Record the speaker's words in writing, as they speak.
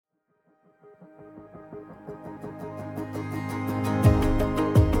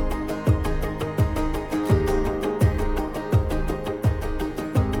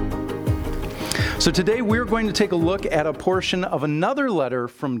So today we're going to take a look at a portion of another letter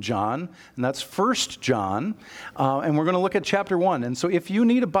from John, and that's 1 John, and we're going to look at chapter 1. And so if you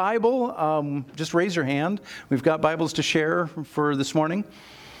need a Bible, just raise your hand. We've got Bibles to share for this morning.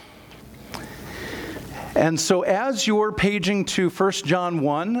 And so as you're paging to 1 John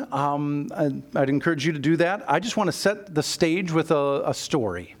 1, I'd encourage you to do that. I just want to set the stage with a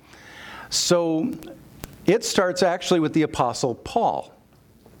story. So it starts actually with the Apostle Paul.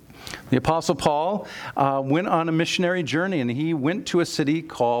 The Apostle Paul went on a missionary journey, and he went to a city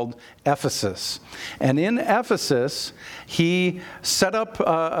called Ephesus. And in Ephesus, he set up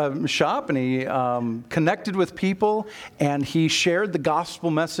a shop, and he connected with people, and he shared the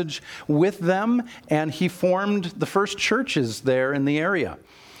gospel message with them, and he formed the first churches there in the area.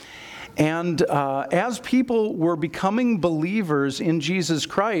 And as people were becoming believers in Jesus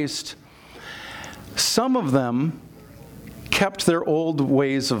Christ, some of them kept their old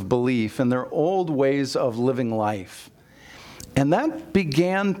ways of belief and their old ways of living life. And that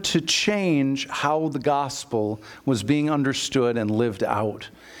began to change how the gospel was being understood and lived out.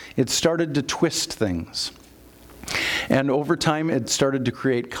 It started to twist things. And over time, it started to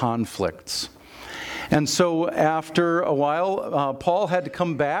create conflicts. And so after a while, Paul had to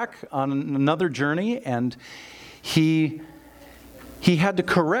come back on another journey, and he had to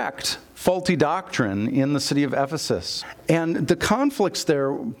correct faulty doctrine in the city of Ephesus. And the conflicts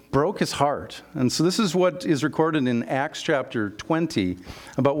there broke his heart. And so this is what is recorded in Acts chapter 20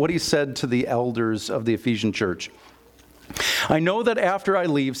 about what he said to the elders of the Ephesian church. "I know that after I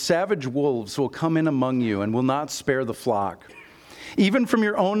leave, savage wolves will come in among you and will not spare the flock. Even from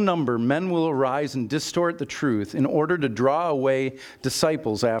your own number, men will arise and distort the truth in order to draw away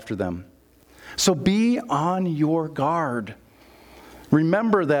disciples after them. So be on your guard.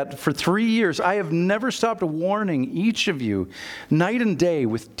 Remember that for 3 years I have never stopped warning each of you night and day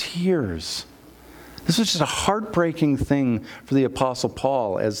with tears." This was just a heartbreaking thing for the Apostle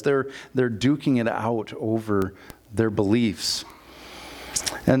Paul as they're duking it out over their beliefs.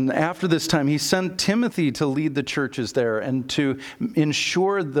 And after this time, he sent Timothy to lead the churches there and to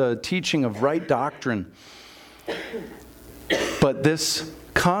ensure the teaching of right doctrine. But this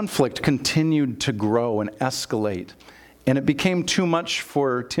conflict continued to grow and escalate. And it became too much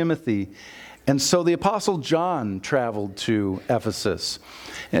for Timothy. And so the Apostle John traveled to Ephesus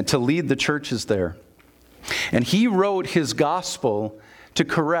and to lead the churches there. And he wrote his gospel to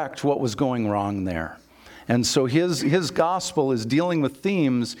correct what was going wrong there. And so his gospel is dealing with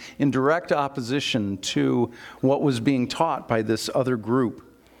themes in direct opposition to what was being taught by this other group.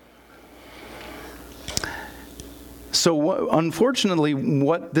 So unfortunately,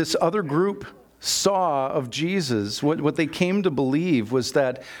 what this other group saw of Jesus, what they came to believe was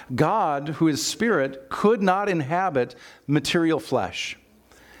that God, who is spirit, could not inhabit material flesh.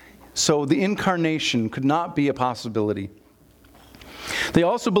 So the incarnation could not be a possibility. They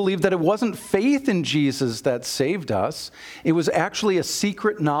also believed that it wasn't faith in Jesus that saved us. It was actually a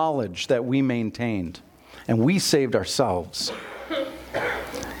secret knowledge that we maintained, and we saved ourselves.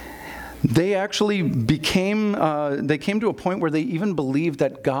 They actually came to a point where they even believed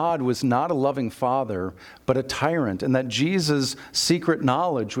that God was not a loving father, but a tyrant, and that Jesus' secret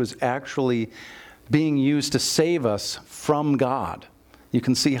knowledge was actually being used to save us from God. You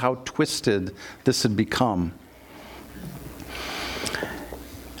can see how twisted this had become.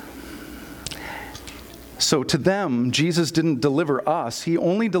 So to them, Jesus didn't deliver us. He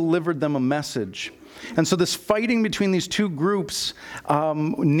only delivered them a message. And so this fighting between these two groups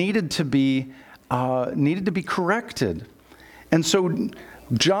needed to be corrected. And so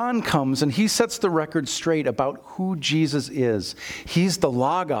John comes and he sets the record straight about who Jesus is. He's the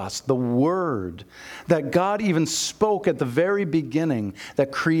Logos, the Word, that God even spoke at the very beginning,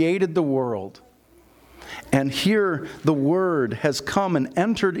 that created the world. And here the Word has come and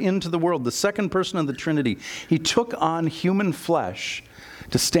entered into the world, the second person of the Trinity. He took on human flesh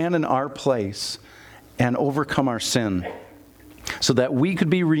to stand in our place and overcome our sin so that we could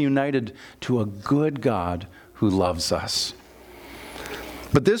be reunited to a good God who loves us.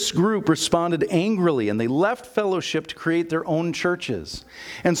 But this group responded angrily, and they left fellowship to create their own churches.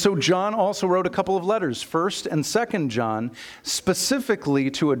 And so John also wrote a couple of letters, 1st and 2nd John,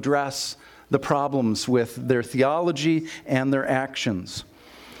 specifically to address the problems with their theology and their actions.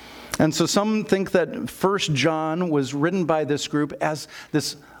 And so some think that 1 John was written by this group as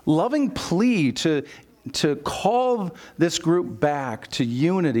this loving plea to call this group back to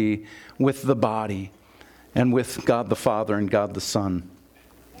unity with the body and with God the Father and God the Son,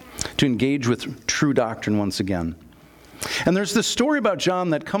 to engage with true doctrine once again. And there's this story about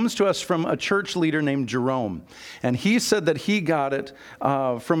John that comes to us from a church leader named Jerome. And he said that he got it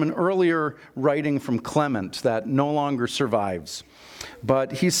from an earlier writing from Clement that no longer survives.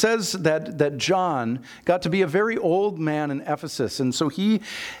 But he says that John got to be a very old man in Ephesus. And so he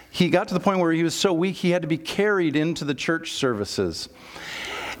got to the point where he was so weak he had to be carried into the church services.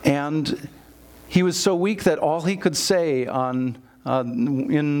 And he was so weak that all he could say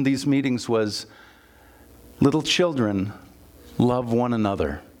in these meetings was, "Little children, love one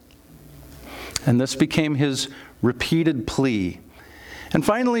another." And this became his repeated plea. And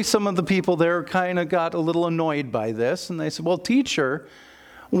finally, some of the people there kind of got a little annoyed by this, and they said, "Well, teacher,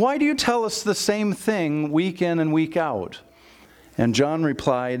 why do you tell us the same thing week in and week out?" And John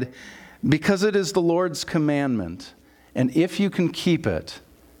replied, "Because it is the Lord's commandment, and if you can keep it,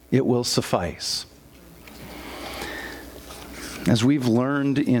 it will suffice." As we've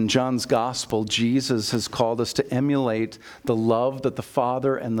learned in John's gospel, Jesus has called us to emulate the love that the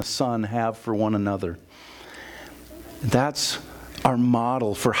Father and the Son have for one another. That's our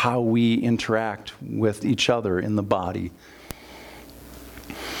model for how we interact with each other in the body.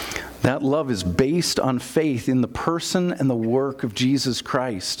 That love is based on faith in the person and the work of Jesus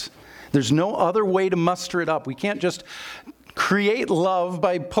Christ. There's no other way to muster it up. We can't just create love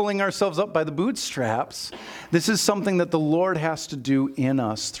by pulling ourselves up by the bootstraps. This is something that the Lord has to do in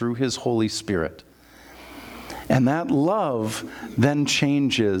us through His Holy Spirit. And that love then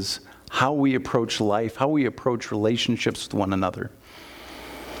changes how we approach life, how we approach relationships with one another.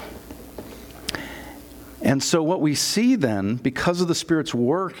 And so what we see then, because of the Spirit's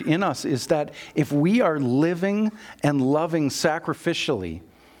work in us, is that if we are living and loving sacrificially,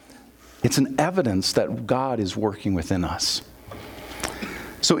 it's an evidence that God is working within us.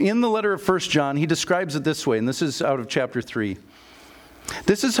 So in the letter of 1 John, he describes it this way, and this is out of chapter 3.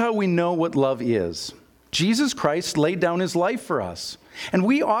 "This is how we know what love is. Jesus Christ laid down his life for us, and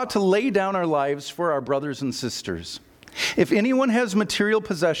we ought to lay down our lives for our brothers and sisters. If anyone has material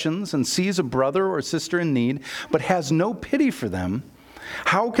possessions and sees a brother or sister in need, but has no pity for them,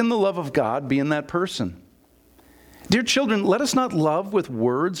 how can the love of God be in that person? Dear children, let us not love with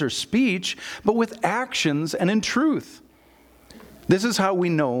words or speech, but with actions and in truth. This is how we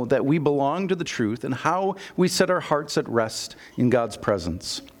know that we belong to the truth and how we set our hearts at rest in God's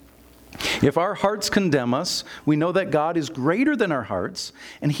presence. If our hearts condemn us, we know that God is greater than our hearts,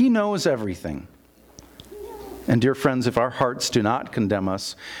 and He knows everything. And dear friends, if our hearts do not condemn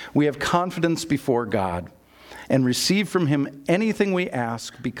us, we have confidence before God and receive from Him anything we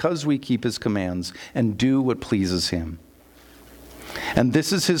ask because we keep His commands and do what pleases Him. And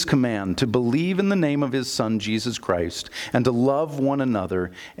this is His command, to believe in the name of His Son, Jesus Christ, and to love one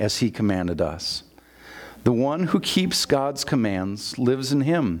another as He commanded us. The one who keeps God's commands lives in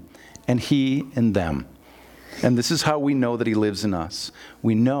Him, and He in them. And this is how we know that He lives in us.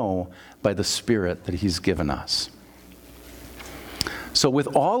 We know by the Spirit that He's given us." So with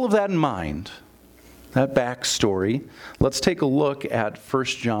all of that in mind, that backstory, let's take a look at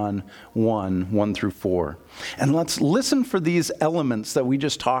 1 John 1 through 4. And let's listen for these elements that we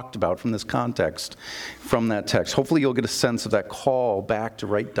just talked about from this context, from that text. Hopefully you'll get a sense of that call back to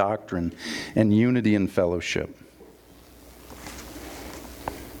right doctrine and unity and fellowship.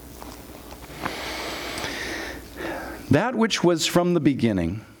 That which was from the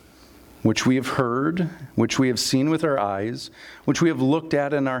beginning, which we have heard, which we have seen with our eyes, which we have looked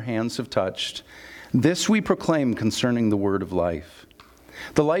at and our hands have touched, this we proclaim concerning the word of life.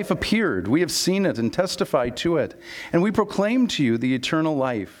 The life appeared, we have seen it and testified to it, and we proclaim to you the eternal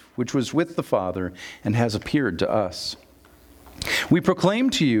life, which was with the Father and has appeared to us. We proclaim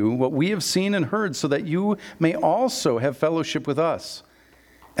to you what we have seen and heard, so that you may also have fellowship with us.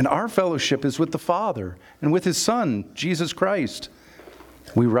 And our fellowship is with the Father and with His Son, Jesus Christ.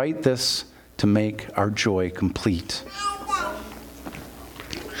 We write this to make our joy complete.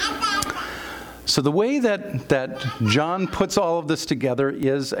 So the way that John puts all of this together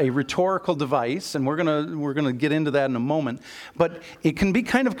is a rhetorical device, and we're gonna get into that in a moment. But it can be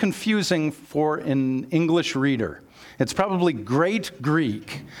kind of confusing for an English reader. It's probably great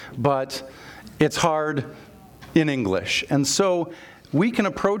Greek, but it's hard in English. And so we can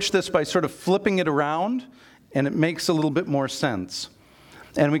approach this by sort of flipping it around, and it makes a little bit more sense.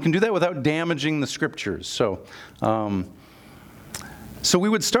 And we can do that without damaging the scriptures. So we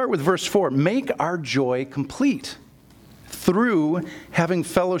would start with verse 4. Make our joy complete through having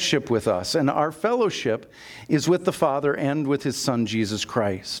fellowship with us. And our fellowship is with the Father and with His Son, Jesus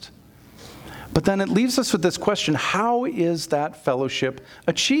Christ. But then it leaves us with this question: how is that fellowship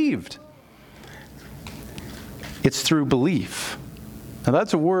achieved? It's through belief. Now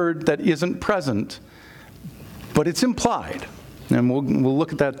that's a word that isn't present but it's implied. And we'll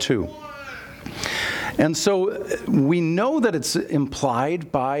look at that too. And so we know that it's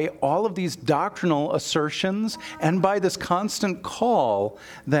implied by all of these doctrinal assertions and by this constant call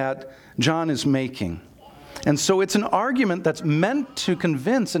that John is making. And so it's an argument that's meant to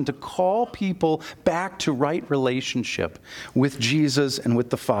convince and to call people back to right relationship with Jesus and with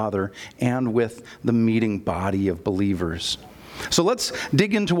the Father and with the meeting body of believers. So let's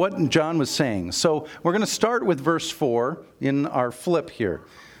dig into what John was saying. So we're going to start with verse 4 in our flip here.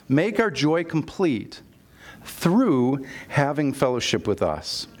 Make our joy complete through having fellowship with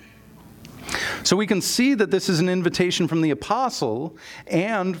us. So we can see that this is an invitation from the apostle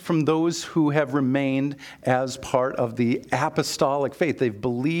and from those who have remained as part of the apostolic faith. They've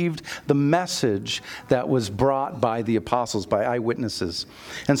believed the message that was brought by the apostles, by eyewitnesses.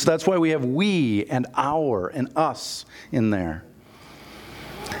 And so that's why we have we and our and us in there.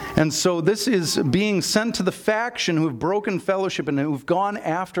 And so this is being sent to the faction who have broken fellowship and who've gone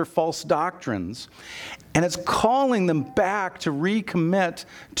after false doctrines. And it's calling them back to recommit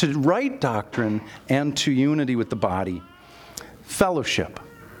to right doctrine and to unity with the body. Fellowship.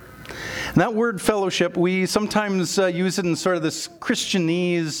 And that word fellowship, we sometimes use it in sort of this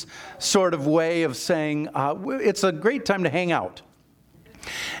Christianese sort of way of saying it's a great time to hang out.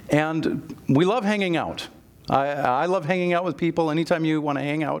 And we love hanging out. I love hanging out with people. Anytime you want to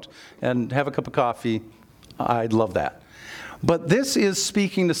hang out and have a cup of coffee, I'd love that. But this is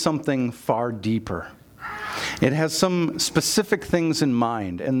speaking to something far deeper. It has some specific things in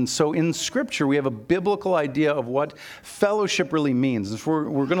mind. And so in Scripture, we have a biblical idea of what fellowship really means. And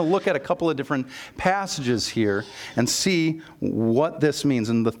we're going to look at a couple of different passages here and see what this means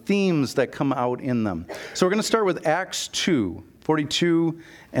and the themes that come out in them. So we're going to start with Acts 2, 42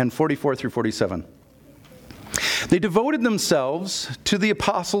 and 44 through 47. They devoted themselves to the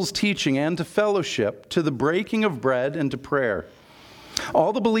apostles' teaching and to fellowship, to the breaking of bread and to prayer.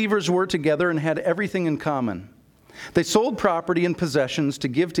 All the believers were together and had everything in common. They sold property and possessions to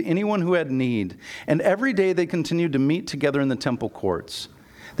give to anyone who had need, and every day they continued to meet together in the temple courts.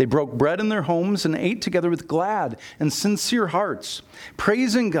 They broke bread in their homes and ate together with glad and sincere hearts,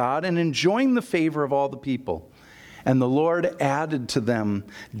 praising God and enjoying the favor of all the people. And the Lord added to them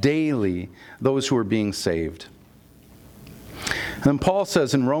daily those who were being saved. And then Paul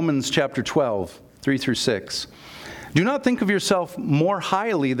says in Romans chapter 12, 3 through 6, do not think of yourself more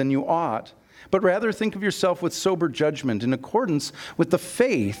highly than you ought, but rather think of yourself with sober judgment in accordance with the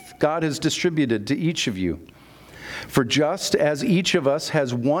faith God has distributed to each of you. For just as each of us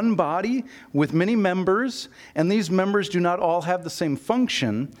has one body with many members, and these members do not all have the same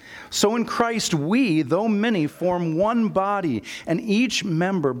function, so in Christ we, though many, form one body, and each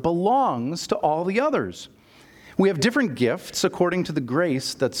member belongs to all the others. We have different gifts according to the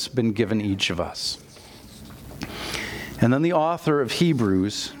grace that's been given each of us. And then the author of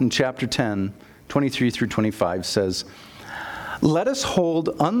Hebrews in chapter 10, 23 through 25 says, let us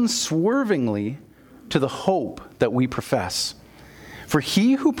hold unswervingly to the hope that we profess. For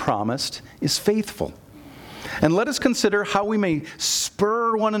he who promised is faithful. And let us consider how we may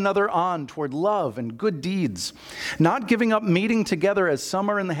spur one another on toward love and good deeds, not giving up meeting together as some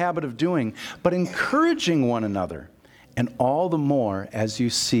are in the habit of doing, but encouraging one another, and all the more as you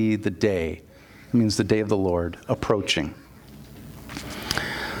see the day, it means the day of the Lord, approaching.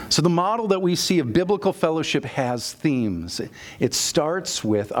 So the model that we see of biblical fellowship has themes. It starts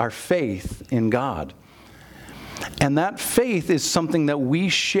with our faith in God. And that faith is something that we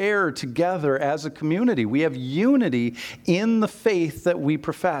share together as a community. We have unity in the faith that we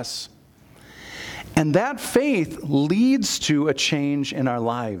profess. And that faith leads to a change in our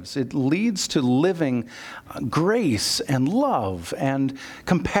lives. It leads to living grace and love and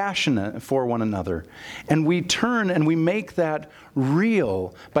compassion for one another. And we turn and we make that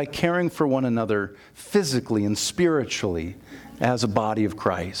real by caring for one another physically and spiritually as a body of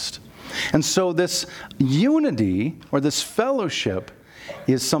Christ. And so this unity or this fellowship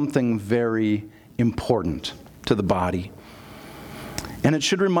is something very important to the body. And it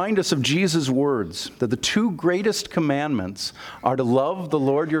should remind us of Jesus' words that the two greatest commandments are to love the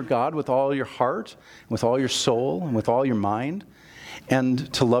Lord your God with all your heart, with all your soul, and with all your mind,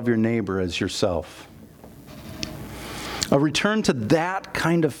 and to love your neighbor as yourself. A return to that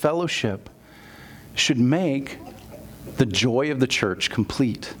kind of fellowship should make the joy of the church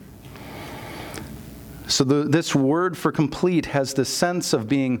complete. So this word for complete has the sense of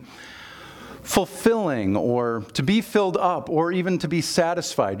being fulfilling or to be filled up or even to be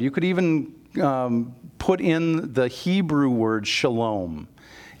satisfied. You could even put in the Hebrew word shalom.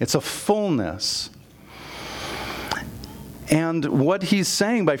 It's a fullness. And what he's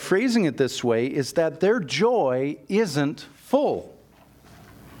saying by phrasing it this way is that their joy isn't full.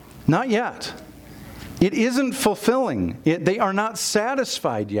 Not yet. It isn't fulfilling. They are not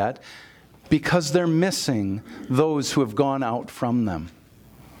satisfied yet because they're missing those who have gone out from them.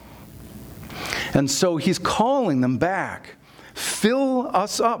 And so he's calling them back. Fill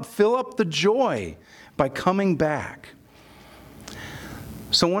us up. Fill up the joy by coming back.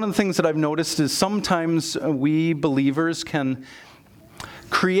 So one of the things that I've noticed is sometimes we believers can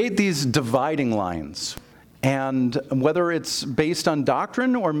create these dividing lines. And whether it's based on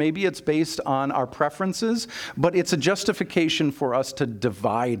doctrine or maybe it's based on our preferences, but it's a justification for us to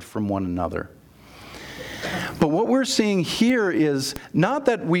divide from one another. But what we're seeing here is not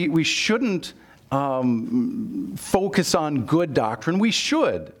that we shouldn't focus on good doctrine. We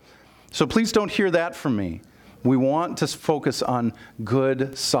should. So please don't hear that from me. We want to focus on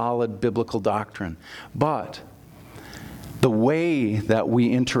good, solid biblical doctrine. But the way that we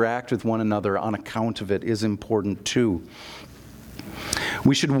interact with one another on account of it is important too.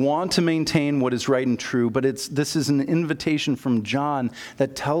 We should want to maintain what is right and true, but this is an invitation from John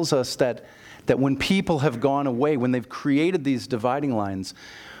that tells us that when people have gone away, when they've created these dividing lines,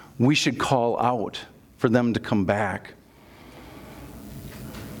 we should call out for them to come back.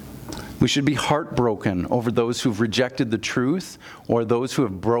 We should be heartbroken over those who've rejected the truth or those who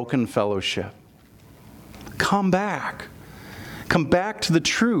have broken fellowship. Come back. Come back to the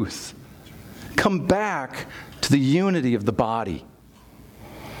truth. Come back to the unity of the body.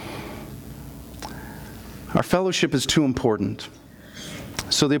 Our fellowship is too important.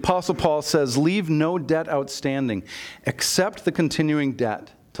 So the Apostle Paul says, leave no debt outstanding except the continuing debt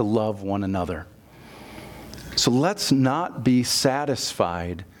to love one another. So let's not be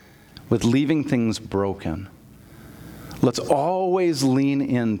satisfied with leaving things broken. Let's always lean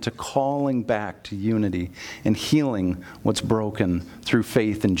into calling back to unity and healing what's broken through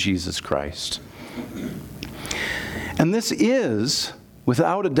faith in Jesus Christ. And this is,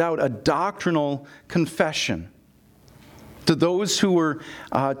 without a doubt, a doctrinal confession to those who were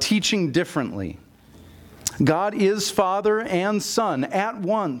teaching differently. God is Father and Son at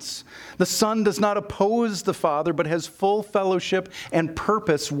once. The Son does not oppose the Father, but has full fellowship and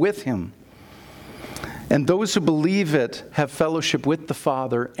purpose with Him. And those who believe it have fellowship with the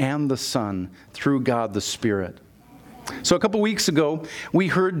Father and the Son through God the Spirit. So a couple weeks ago, we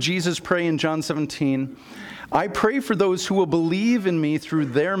heard Jesus pray in John 17, I pray for those who will believe in me through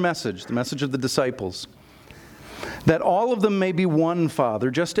their message, the message of the disciples, that all of them may be one, Father,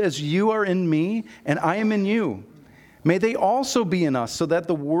 just as you are in me and I am in you. May they also be in us, so that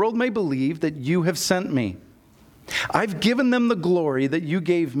the world may believe that you have sent me. I've given them the glory that you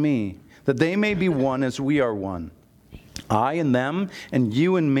gave me, that they may be one as we are one. I and them, and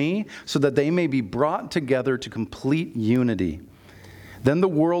you and me, so that they may be brought together to complete unity. Then the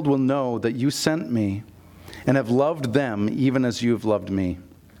world will know that you sent me and have loved them even as you have loved me.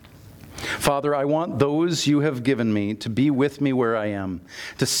 Father, I want those you have given me to be with me where I am,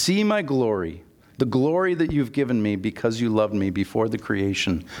 to see my glory, the glory that you've given me because you loved me before the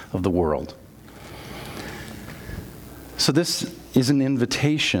creation of the world. So this is an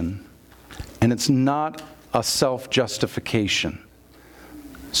invitation, and it's not a self-justification.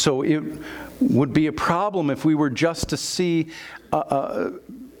 So it would be a problem if we were just to see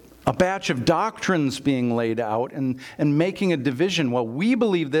a batch of doctrines being laid out and making a division. Well, we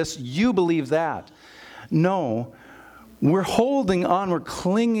believe this, you believe that. No, we're holding on, we're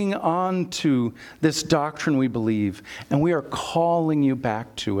clinging on to this doctrine we believe, and we are calling you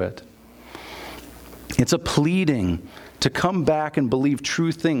back to it. It's a pleading to come back and believe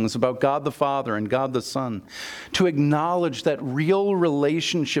true things about God the Father and God the Son, to acknowledge that real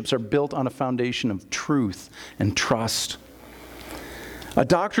relationships are built on a foundation of truth and trust. A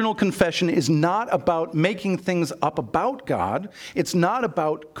doctrinal confession is not about making things up about God. It's not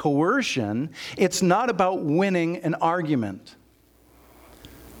about coercion. It's not about winning an argument.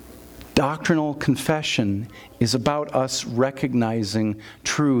 Doctrinal confession is about us recognizing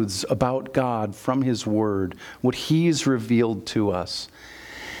truths about God from His Word, what He's revealed to us,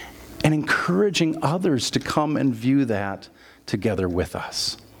 and encouraging others to come and view that together with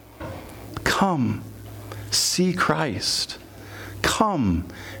us. Come, see Christ. Come,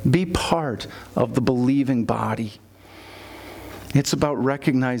 be part of the believing body. It's about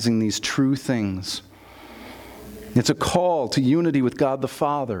recognizing these true things. It's a call to unity with God the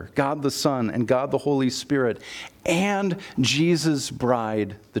Father, God the Son, and God the Holy Spirit, and Jesus'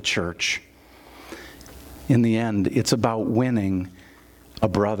 bride, the church. In the end, it's about winning a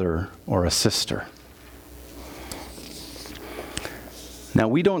brother or a sister. Now,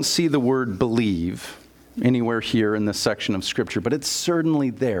 we don't see the word believe anywhere here in this section of Scripture, but it's certainly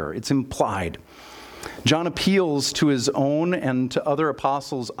there. It's implied. John appeals to his own and to other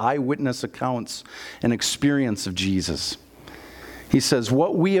apostles' eyewitness accounts and experience of Jesus. He says,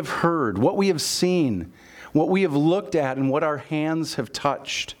 what we have heard, what we have seen, what we have looked at, and what our hands have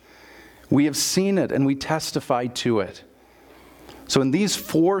touched, we have seen it and we testify to it. So in these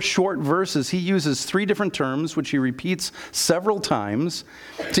 4 short verses, he uses 3 different terms, which he repeats several times,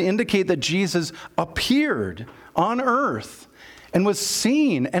 to indicate that Jesus appeared on earth and was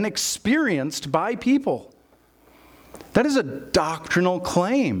seen and experienced by people. That is a doctrinal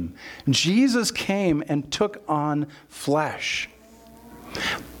claim. Jesus came and took on flesh.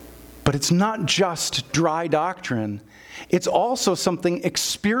 But it's not just dry doctrine. It's also something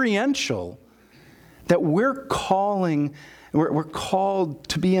experiential that we're called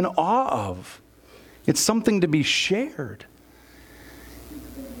to be in awe of. It's something to be shared.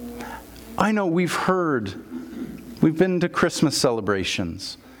 I know we've been to Christmas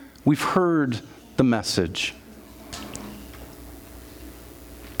celebrations. We've heard the message.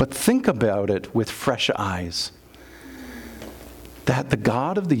 But think about it with fresh eyes. That the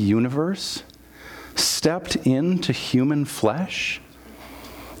God of the universe stepped into human flesh,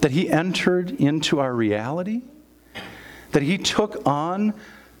 that he entered into our reality, that he took on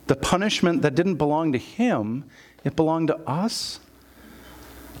the punishment that didn't belong to him, it belonged to us.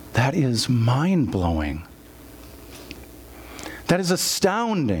 That is mind-blowing. That is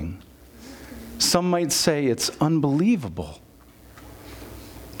astounding. Some might say it's unbelievable,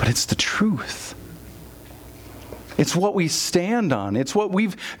 but it's the truth. It's what we stand on. It's what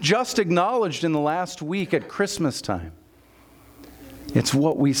we've just acknowledged in the last week at Christmas time. It's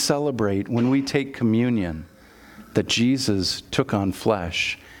what we celebrate when we take communion, that Jesus took on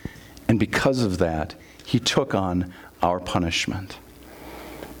flesh, and because of that, he took on our punishment.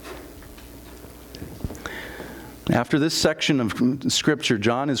 After this section of Scripture,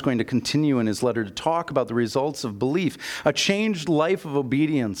 John is going to continue in his letter to talk about the results of belief, a changed life of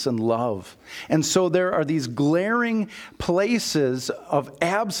obedience and love. And so there are these glaring places of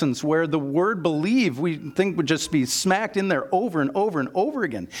absence where the word believe, we think, would just be smacked in there over and over and over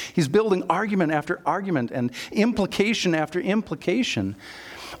again. He's building argument after argument and implication after implication.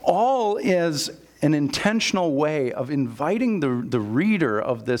 All is an intentional way of inviting the reader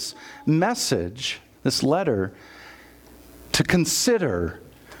of this message, this letter, to consider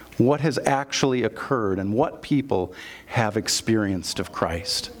what has actually occurred and what people have experienced of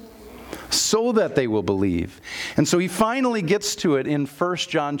Christ, so that they will believe. And so he finally gets to it in 1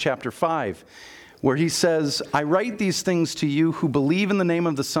 John chapter 5, where he says, I write these things to you who believe in the name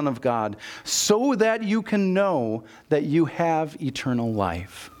of the Son of God, so that you can know that you have eternal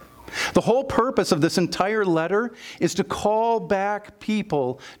life. The whole purpose of this entire letter is to call back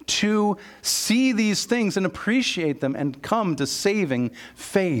people to see these things and appreciate them and come to saving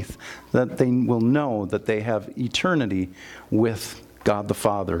faith, that they will know that they have eternity with God the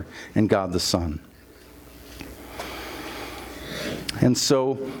Father and God the Son. And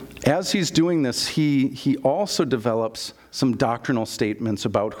so, as he's doing this, he also develops some doctrinal statements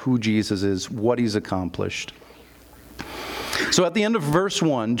about who Jesus is, what he's accomplished. So at the end of verse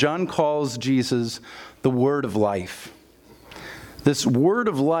 1, John calls Jesus the Word of Life. This Word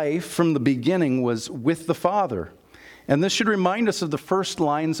of Life from the beginning was with the Father. And this should remind us of the first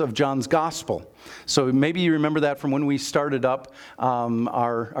lines of John's Gospel. So maybe you remember that from when we started up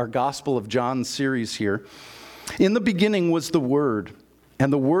our Gospel of John series here. In the beginning was the Word,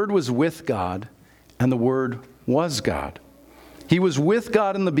 and the Word was with God, and the Word was God. He was with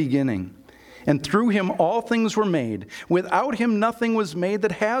God in the beginning. And through him all things were made. Without him nothing was made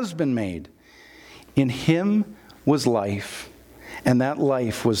that has been made. In him was life, and that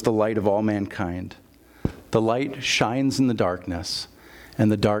life was the light of all mankind. The light shines in the darkness,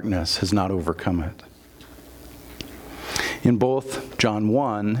 and the darkness has not overcome it. In both John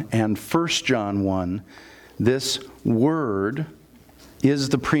 1 and 1 John 1, this Word is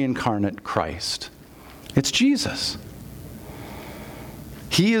the pre-incarnate Christ. It's Jesus.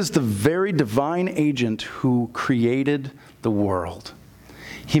 He is the very divine agent who created the world.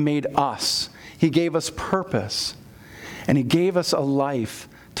 He made us. He gave us purpose. And he gave us a life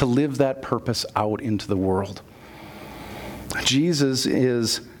to live that purpose out into the world. Jesus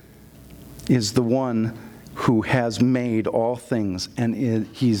is the one who has made all things. And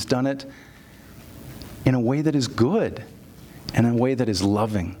he's done it in a way that is good and in a way that is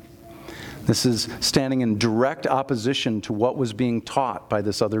loving. This is standing in direct opposition to what was being taught by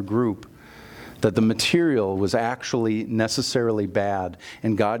this other group, that the material was actually necessarily bad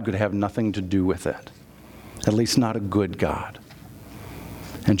and God could have nothing to do with it, at least not a good God.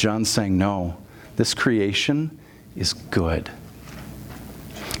 And John's saying, no, This creation is good.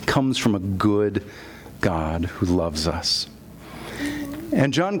 It comes from a good God who loves us.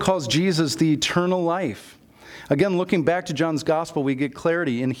 And John calls Jesus the eternal life. Again, looking back to John's gospel, we get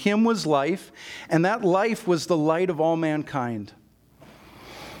clarity. In him was life, and that life was the light of all mankind.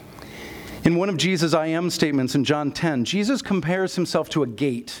 In one of Jesus' I am statements in John 10, Jesus compares himself to a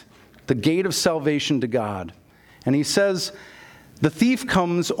gate, the gate of salvation to God. And he says, the thief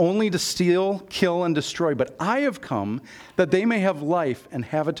comes only to steal, kill, and destroy, but I have come that they may have life and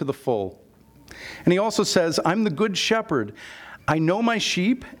have it to the full. And he also says, I'm the good shepherd. I know my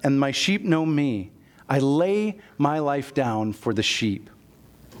sheep, and my sheep know me. I lay my life down for the sheep.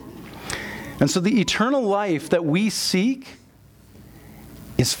 And so the eternal life that we seek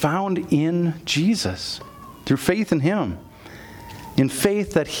is found in Jesus, through faith in him, in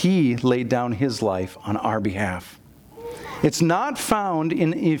faith that he laid down his life on our behalf. It's not found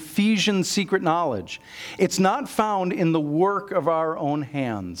in Ephesian secret knowledge. It's not found in the work of our own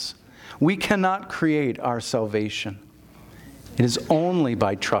hands. We cannot create our salvation. It is only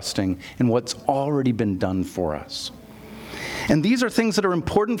by trusting in what's already been done for us. And these are things that are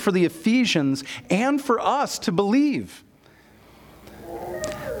important for the Ephesians and for us to believe.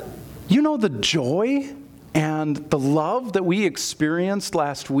 You know, the joy and the love that we experienced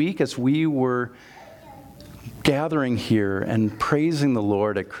last week as we were gathering here and praising the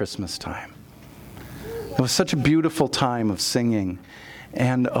Lord at Christmas time. It was such a beautiful time of singing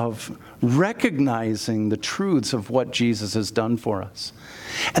and of recognizing the truths of what Jesus has done for us.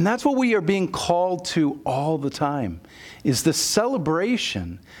 And that's what we are being called to all the time, is this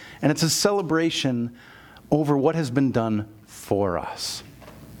celebration. And it's a celebration over what has been done for us.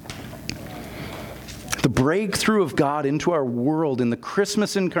 The breakthrough of God into our world in the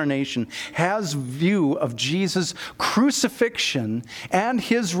Christmas incarnation has view of Jesus' crucifixion and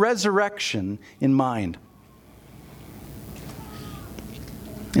his resurrection in mind.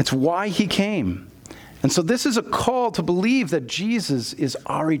 It's why he came. And so this is a call to believe that Jesus is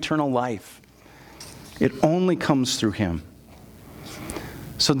our eternal life. It only comes through him.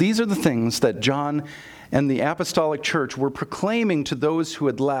 So these are the things that John and the apostolic church were proclaiming to those who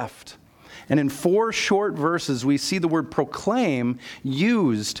had left. And in 4 short verses, we see the word proclaim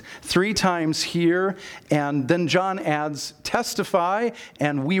used 3 times here. And then John adds testify,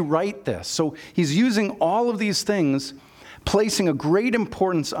 and we write this. So he's using all of these things, placing a great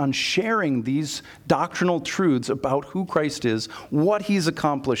importance on sharing these doctrinal truths about who Christ is, what he's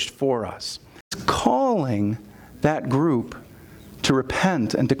accomplished for us. He's calling that group to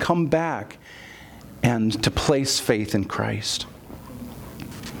repent and to come back and to place faith in Christ.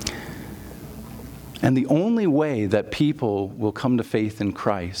 And the only way that people will come to faith in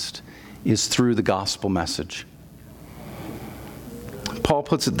Christ is through the gospel message. Paul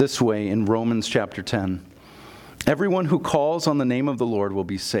puts it this way in Romans chapter 10. Everyone who calls on the name of the Lord will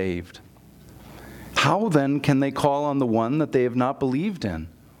be saved. How then can they call on the one that they have not believed in?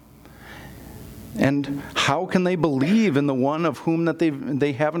 And how can they believe in the one of whom that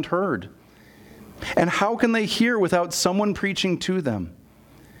they haven't heard? And how can they hear without someone preaching to them?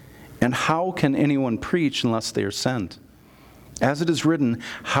 And how can anyone preach unless they are sent? As it is written,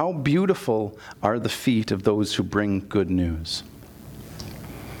 how beautiful are the feet of those who bring good news.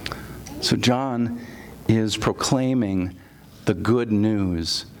 So John is proclaiming the good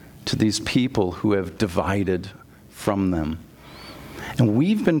news to these people who have divided from them. And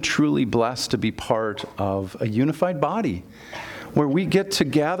we've been truly blessed to be part of a unified body where we get to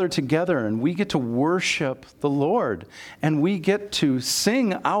gather together and we get to worship the Lord and we get to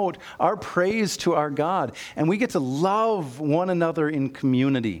sing out our praise to our God and we get to love one another in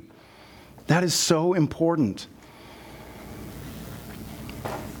community. That is so important.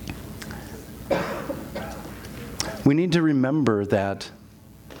 We need to remember that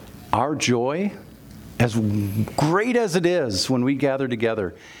our joy, as great as it is when we gather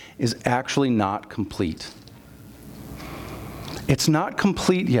together, is actually not complete. It's not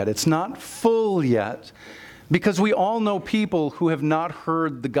complete yet. It's not full yet, because we all know people who have not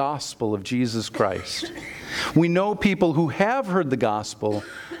heard the gospel of Jesus Christ. We know people who have heard the gospel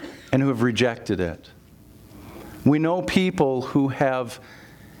and who have rejected it. We know people who have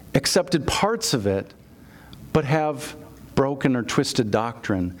accepted parts of it, but have broken or twisted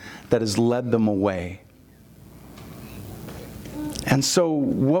doctrine that has led them away. And so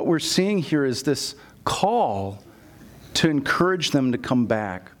what we're seeing here is this call to encourage them to come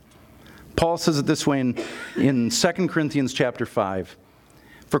back. Paul says it this way in 2 Corinthians chapter 5.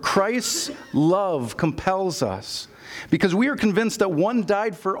 For Christ's love compels us, because we are convinced that one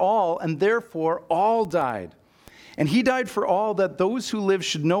died for all, and therefore all died. And he died for all, that those who live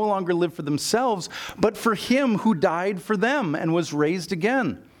should no longer live for themselves, but for him who died for them and was raised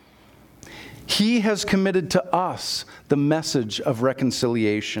again. He has committed to us the message of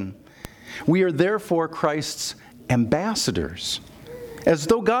reconciliation. We are therefore Christ's ambassadors, as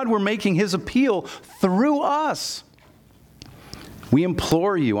though God were making his appeal through us. We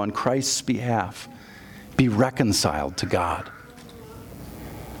implore you on Christ's behalf, be reconciled to God.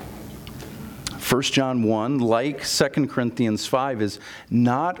 1 John 1, like 2 Corinthians 5, is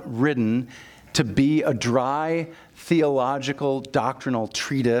not written to be a dry theological doctrinal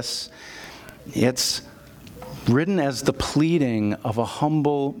treatise. It's written as the pleading of a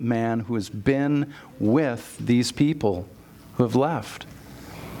humble man who has been with these people who have left.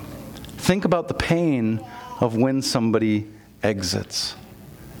 Think about the pain of when somebody exits.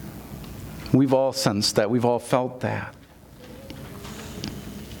 We've all sensed that. We've all felt that.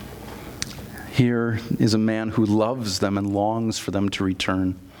 Here is a man who loves them and longs for them to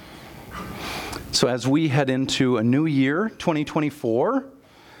return. So as we head into a new year, 2024,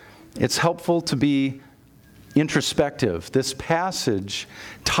 it's helpful to be introspective. This passage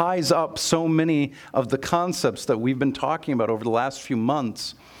ties up so many of the concepts that we've been talking about over the last few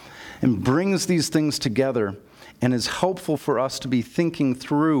months and brings these things together and is helpful for us to be thinking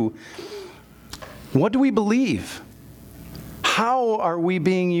through, what do we believe? How are we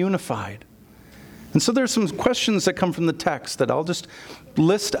being unified? And so there's some questions that come from the text that I'll just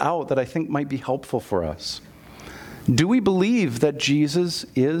list out that I think might be helpful for us. Do we believe that Jesus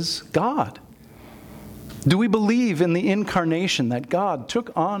is God? Do we believe in the incarnation, that God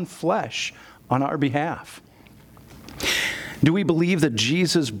took on flesh on our behalf? Do we believe that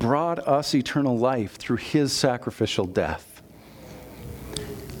Jesus brought us eternal life through his sacrificial death?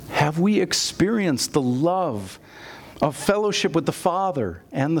 Have we experienced the love of fellowship with the Father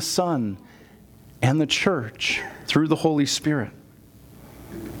and the Son and the church through the Holy Spirit?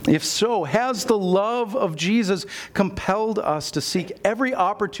 If so, has the love of Jesus compelled us to seek every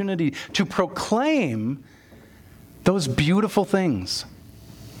opportunity to proclaim those beautiful things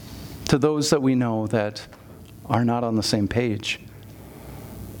to those that we know that are not on the same page?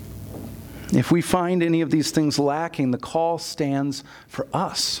 If we find any of these things lacking, the call stands for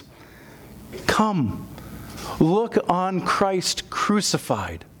us. Come, look on Christ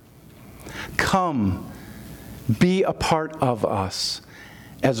crucified. Come, be a part of us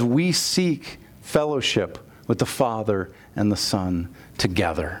as we seek fellowship with the Father and the Son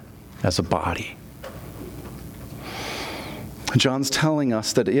together as a body. John's telling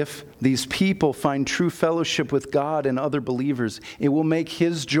us that if these people find true fellowship with God and other believers, it will make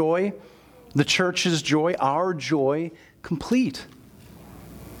his joy, the church's joy, our joy, complete.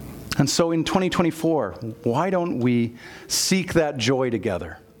 And so in 2024, why don't we seek that joy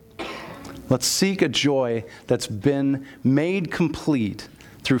together? Let's seek a joy that's been made complete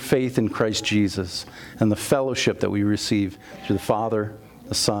through faith in Christ Jesus and the fellowship that we receive through the Father,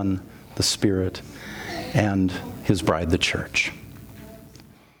 the Son, the Spirit, and his bride, the church.